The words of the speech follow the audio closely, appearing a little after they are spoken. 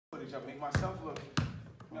switch up, make myself look,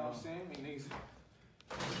 you know what I'm saying? Make niggas.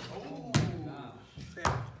 Oh,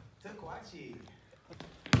 Takwachi.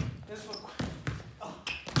 This one.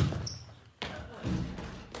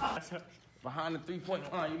 Behind the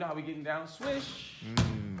 3-point line, you know how we getting down. Swish.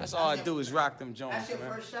 That's all I do is rock them Jones. That's your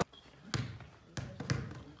first shot.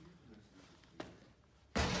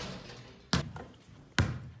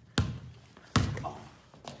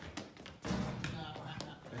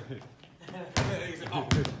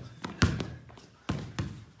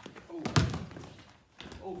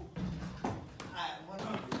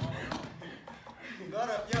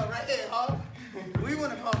 Yo, right here, huh? We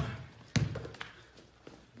want to come.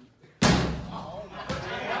 Oh my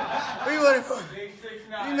God. We want to come.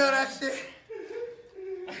 You know that shit.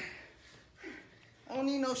 I don't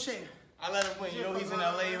need no shit. I let him win. You know he's in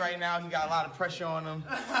LA right now. He got a lot of pressure on him.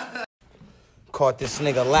 Caught this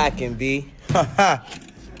nigga lacking, B.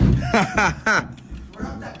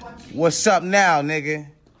 What's up now, nigga?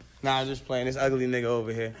 Nah, I'm just playing. This ugly nigga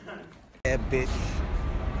over here. Yeah, bitch.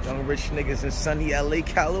 Young rich niggas in sunny LA,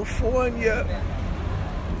 California.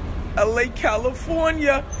 LA,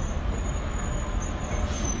 California.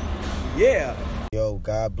 Yeah. Yo,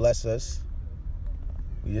 God bless us.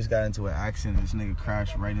 We just got into an accident. This nigga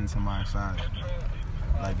crashed right into my side.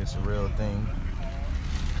 Like it's a real thing.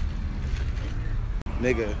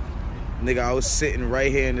 Nigga, I was sitting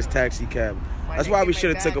right here in this taxi cab. That's why we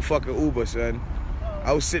should have took a fucking Uber, son.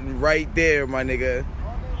 I was sitting right there, my nigga.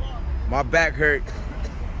 My back hurt.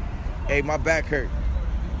 Hey, my back hurt.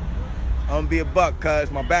 I'm gonna be a buck,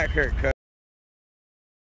 cuz. My back hurt, cuz.